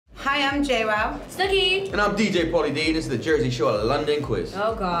Hi, I'm JWOWW. Snooki. And I'm DJ Pauly D, and this is the Jersey Shore London quiz.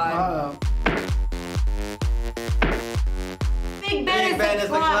 Oh God. Big Ben is the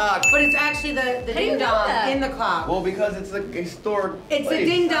clock, but it's actually the ding dong in the clock. Well, because it's a historic It's place. the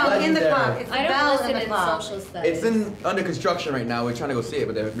ding dong in the Legendary. clock. It's the bell in the clock. Social studies. It's under construction right now. We're trying to go see it,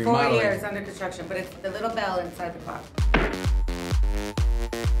 but they're 4 remodeling. years under construction, but it's the little bell inside the clock.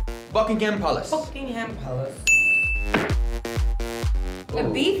 Buckingham Palace. Buckingham Palace. A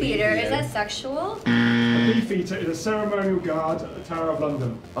beef eater, is that sexual? A beef eater is a ceremonial guard at the Tower of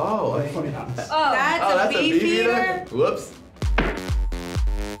London. Oh, With funny hats. Oh. That's a beef eater? Whoops.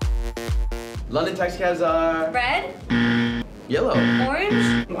 London taxicabs are Red? yellow.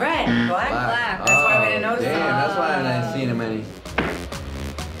 Orange? Red. Black. Black. That's why we didn't notice Damn, that. that's why I haven't seen him any.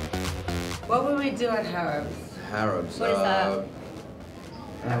 What would we do at Harrods? Harrods. What is that?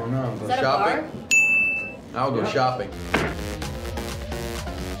 I don't know. Go Is that a shopping? bar? I'll go shopping.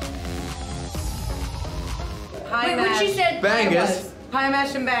 Pie Wait, what mash. she said? Bangers. Pie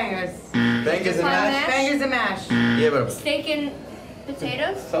mash and bangers. Bangers and Pie mash? mash? Bangers and mash. Yeah, but. Steak and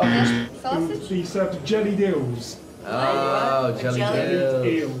potatoes? Sausage. Mashed sausage? He served jelly deals. Oh, What? jelly Jelly deal.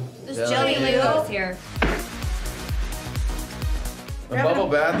 Eel. There's Jelly jelly deal. Legos here. A bubble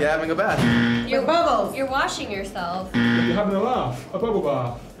bath, you're having a bath. Your bubbles. You're washing yourself. You're having a laugh. A bubble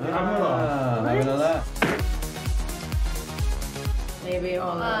bath. You're having a laugh. Having a laugh. Maybe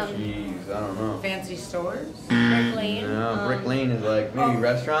all the Jeez, I don't know. fancy stores. Brick Lane. No, Brick Lane is like maybe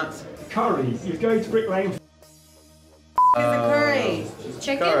restaurants. Curry. You go to Brick Lane. It's a curry.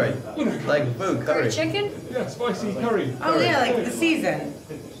 Chicken? Curry. Like food, curry. Chicken? Yeah, spicy curry. Oh yeah, like the season.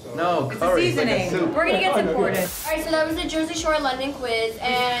 No, It's a curry. It's like a seasoning. soup. We're gonna get I know, supported. yeah. Alright, so that was the Jersey Shore London quiz,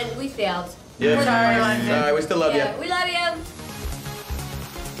 and we failed. Yeah. Sorry, London. Sorry, we still love you. Yeah, we love you.